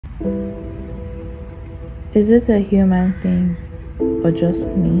Is it a human thing or just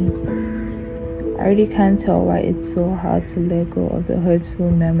me? I really can't tell why it's so hard to let go of the hurtful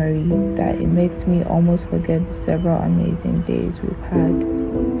memory that it makes me almost forget the several amazing days we've had.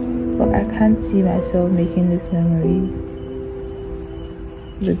 But I can't see myself making these memories,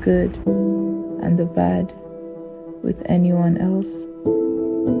 the good and the bad, with anyone else.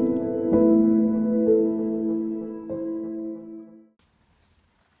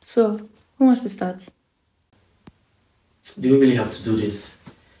 So, who wants to start? Do you really have to do this?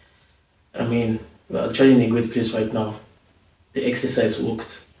 I mean, we're actually in a great place right now. The exercise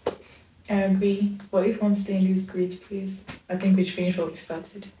worked. I agree. But if one stay in this great place, I think we should finish what we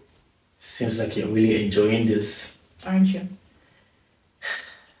started. Seems like you're really enjoying this. Aren't you?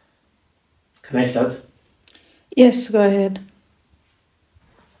 Can I start? Yes, go ahead.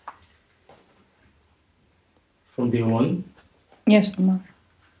 From day one? Yes, Omar.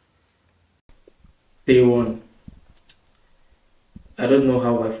 Day one. I don't know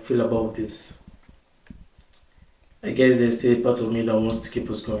how I feel about this. I guess there's still a part of me that wants to keep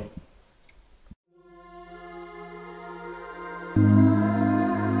us going.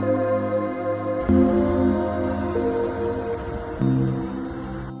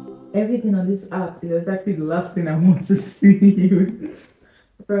 Everything on this app is exactly the last thing I want to see.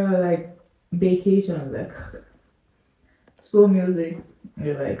 For like vacation, like slow music,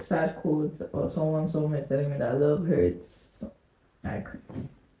 you're like sad quotes, or someone somewhere telling me that love hurts. Like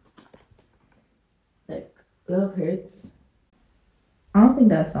love hurts. I don't think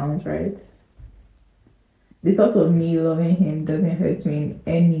that sounds right. The thought of me loving him doesn't hurt me in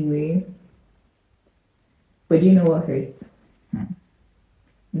any way. But you know what hurts?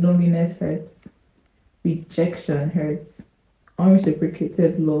 Loneliness hurts. Rejection hurts.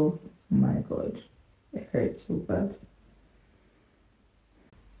 Unreciprocated love, oh my god, it hurts so bad.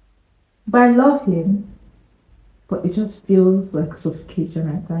 But I love him, but it just feels like suffocation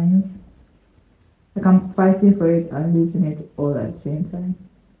at times. Like I'm fighting for it and losing it all at the same time.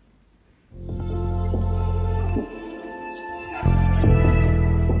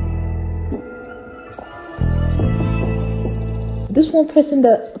 This one person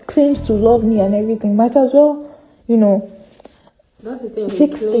that claims to love me and everything might as well, That's the thing.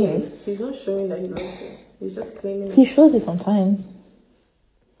 fix He claims. things. He's not showing that he loves you. He's just claiming. He shows it sometimes.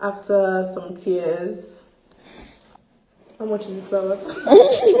 After some tears. How much is the flower?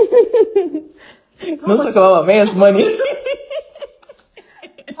 Don't talk about my man's money.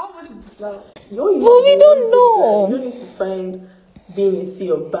 How much is the flower? But we don't know. You don't need to find being a sea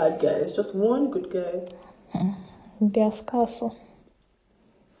of bad guys. Just one good guy. They're scarce.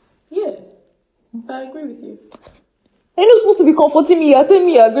 Yeah. I agree with you. You're not supposed to be comforting me. You're telling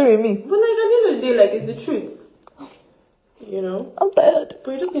me you agree with me. But like at the end of the day, like it's the truth. You know? I'm tired.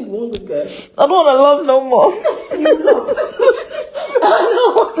 But you just need one good guy. I don't want to love no more. You love. I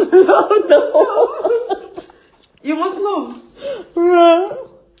don't want to love no more. You must love. Bruh.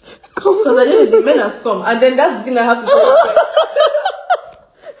 Because at the end of the day, men are scum. And then that's the thing I have to tell you.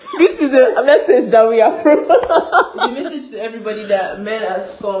 This is a message that we approve. The message to everybody that men are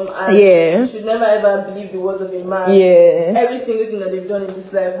scum and Yeah. you should never ever believe the words of a man. Yeah. Every single thing that they've done in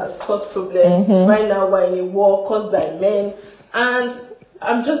this life has caused problems. Right now we're in a war caused by men. And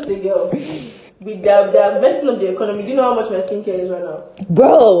I'm just a girl. They're messing up the economy. Do you know how much my skincare is right now?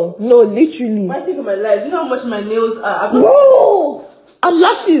 Bro, no, literally. My take of my life. Do you know how much my nails are? Bro! And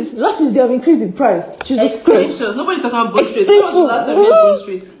lashes, they have increased in price. Jesus Christ. Extensions. Nobody's talking about bone straight. When was the last time we had bone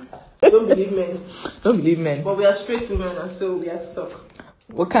straight? Don't believe men. Don't believe men. But we are straight women and so we are stuck.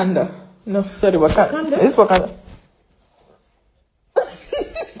 Wakanda. No, sorry, Wakanda. Wakanda? It's Wakanda.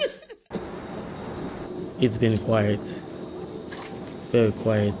 It's been quiet. Very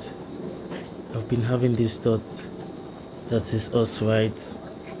quiet. I've been having this thought that is us, right?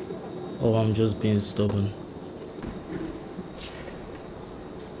 Or I'm just being stubborn.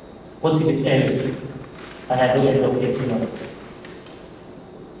 What if it ends and I don't end up getting up?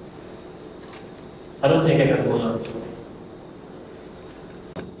 I don't think I can go out.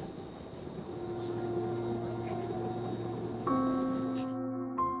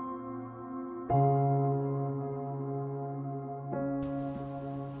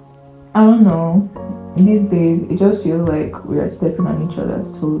 I don't know. These days, it just feels like we are stepping on each other's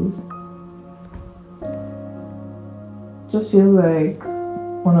toes. Just feels like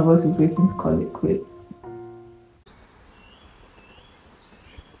one of us is waiting to call it quits.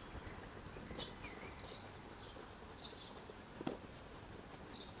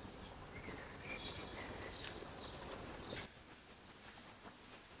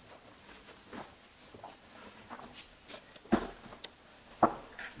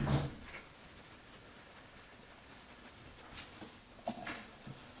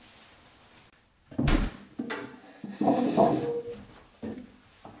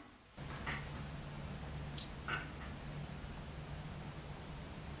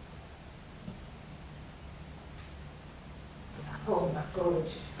 Oh my god.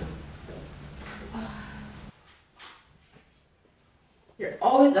 You're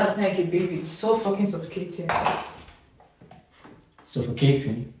always acting like a baby. It's so fucking suffocating.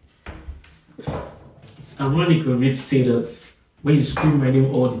 Suffocating? It's ironic of you to say that when you scream my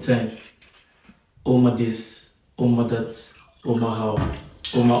name all the time. Oma this, Oma that, Oma how,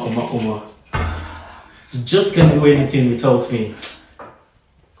 Oma. You just can't do anything without me.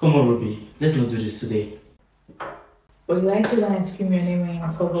 Come on, Ruby. Let's not do this today. But you like to when I scream your name when you're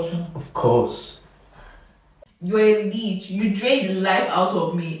on top of me? Of course. You're a leech. You drain the life out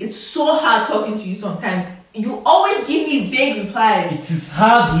of me. It's so hard talking to you sometimes. You always give me vague replies. It is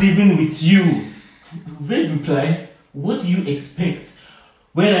hard living with you. Vague replies? What do you expect?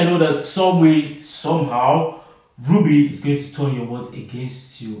 When I know that some way, somehow, Ruby is going to turn your words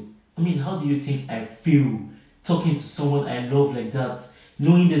against you. I mean, how do you think I feel talking to someone I love like that,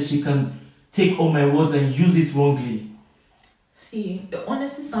 knowing that she can take all my words and use it wrongly? See, it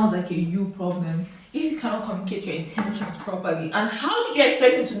honestly sounds like a you problem. If you cannot communicate your intentions properly, and how did you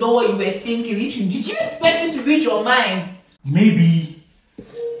expect me to know what you were thinking? Did you expect me to read your mind? Maybe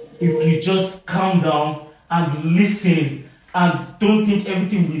if you just calm down and listen and don't think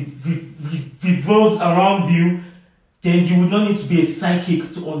everything revolves around you, then you will not need to be a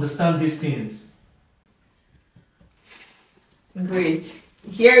psychic to understand these things. Great.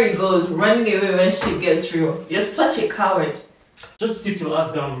 Here he goes, running away when shit gets real. You're such a coward. Just sit your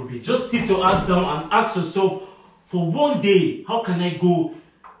ass down, Ruby. Just sit your ass down and ask yourself, for one day, how can I go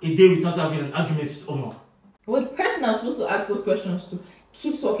a day without having an argument with Omar? Well, the person I'm supposed to ask those questions to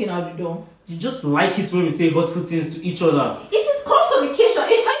keeps walking out the door. You just like it when we say hurtful things to each other. It is called communication.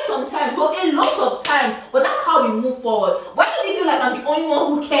 It takes some time, so a lot of time. But that's how we move forward. Why do you feel like I'm the only one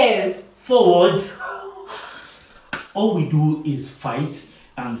who cares? Forward? All we do is fight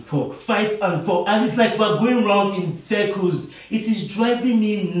and fuck. Fight and fuck. And it's like we're going round in circles. It is driving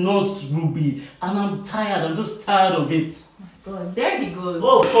me nuts, Ruby. And I'm tired. I'm just tired of it. Oh my god, there he goes.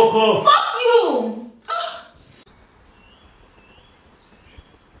 Oh, fuck off. Fuck you!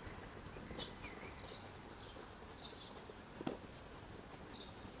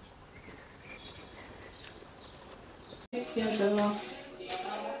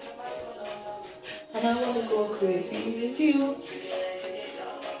 And I want to go crazy with you.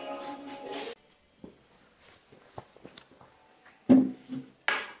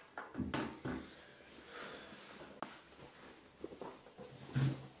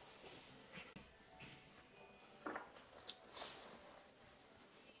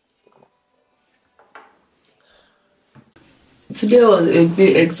 Today was a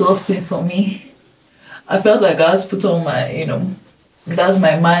bit exhausting for me. I felt like I was put on my, that's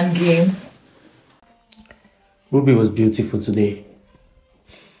my man game. Ruby was beautiful today.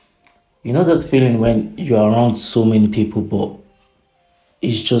 You know that feeling when you're around so many people, but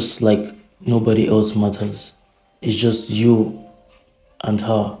it's just like nobody else matters. It's just you and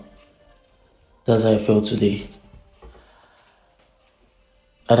her. That's how I felt today.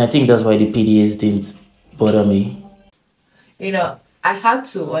 And I think that's why the PDAs didn't bother me. I had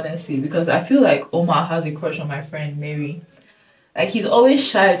to, honestly, because I feel like Omar has a crush on my friend Mary. Like, he's always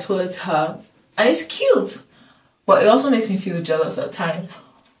shy towards her. And it's cute. But it also makes me feel jealous at times.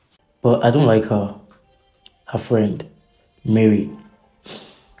 But I don't like her. Her friend, Mary.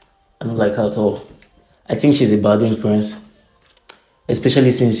 I don't like her at all. I think she's a bad influence.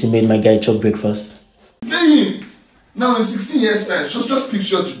 Especially since she made my guy chop breakfast. Playing! Now in 16 years time, just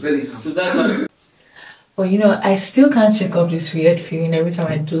picture Bellingham. So that But I still can't shake up this weird feeling every time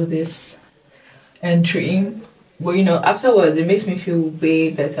I do this entry. But afterwards it makes me feel way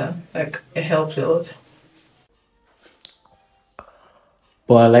better. Like, it helps a lot.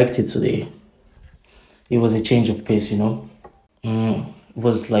 But I liked it today. It was a change of pace, It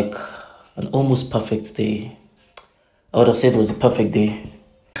was like an almost perfect day. I would have said it was a perfect day.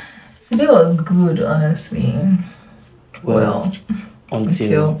 Today was good, honestly. Well,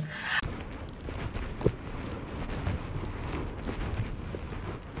 until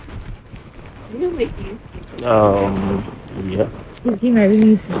yeah. This game I really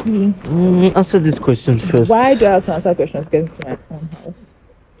need to play. Answer this question first. Why do I have to answer questions getting to my own house?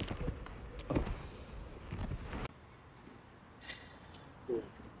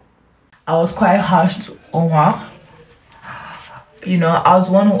 I was quite harsh to Omar. I was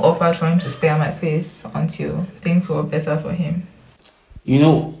one who offered for him to stay at my place until things were better for him.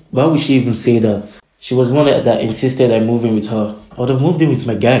 Why would she even say that? She was one that insisted I move in with her. I would have moved in with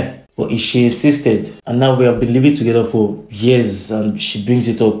my guy. But she insisted. And now we have been living together for years and she brings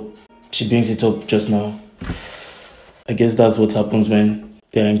it up. She brings it up just now. I guess that's what happens when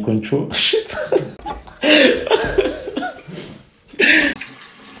they're in control. Shit.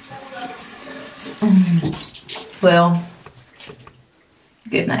 Well,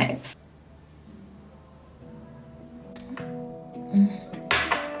 good night.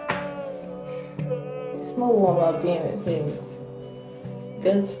 It's not warm up being with him. It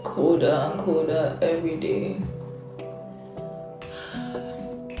gets colder and colder every day.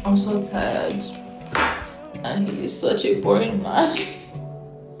 I'm so tired. And he is such a boring man.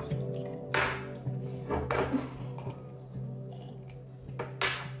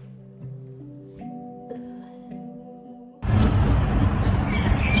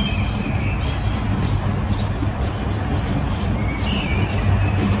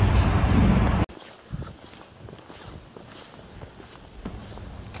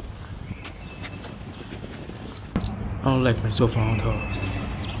 I don't like myself around her.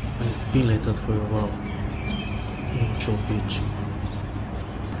 And it's been like that for a while. Immature bitch.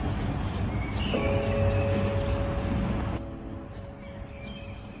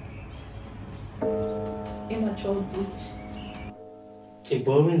 Immature bitch. A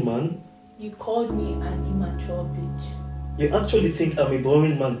boring man? You called me an immature bitch. You actually think I'm a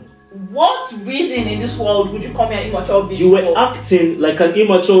boring man? What reason in this world would you call me an immature bitch? You were for? acting like an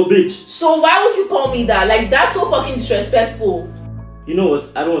immature bitch. So why would you call me that? Like, that's so fucking disrespectful. You know what?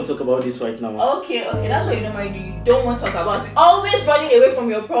 I don't want to talk about this right now. Okay, that's what you normally do. You don't want to talk about it. Always running away from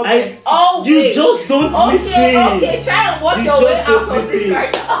your problems. Always. You just don't listen. Okay, try and walk your way out of this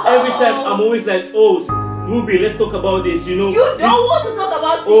right now. Every time I'm always like, oh, Ruby, let's talk about this, you know. You don't want to talk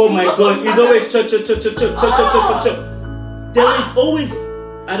about it. Oh my god, it's always cha. There is always,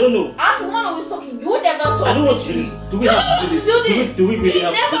 I don't know. I'm the one always talking. You never talk. I don't want to do this. Do we have to do this? Do we really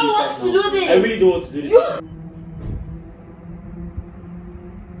have to do this? He never wants to do this. I really don't want to do this.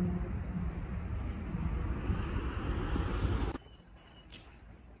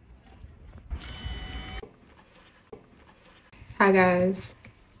 Hi guys,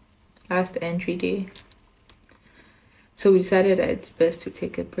 last entry day. So we decided that it's best to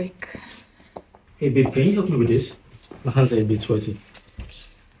take a break. Hey babe, can you help me with this? My hands are a bit sweaty.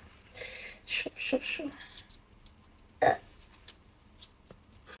 Sure.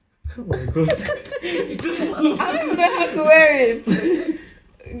 Oh my god. I don't even know how to wear it.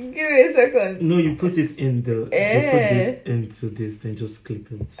 Give me a second. No, you put it in the... You put this into this, then just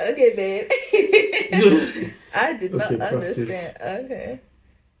clip it. Okay, babe. I did not practice. understand. Okay.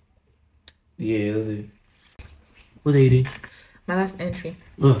 Yeah, that's it. What are you doing? My last entry.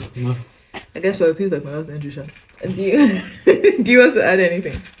 Oh, no. I guess it feels like my last entry, Sean. Do you do you want to add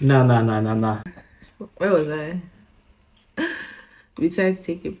anything? Nah. Where was I? We decided to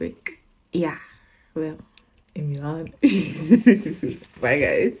take a break. Yeah. Well, in Milan. Bye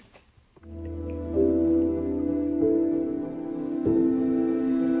guys.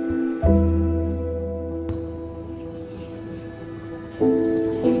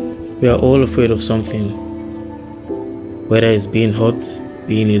 We are all afraid of something. Whether it's being hurt,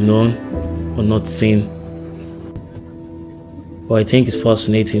 being alone, or not seen. But I think it's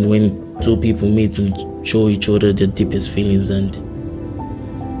fascinating when two people meet and show each other their deepest feelings and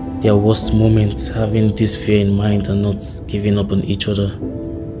their worst moments, having this fear in mind and not giving up on each other.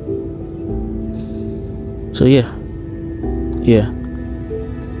 So yeah,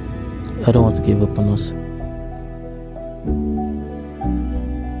 I don't want to give up on us.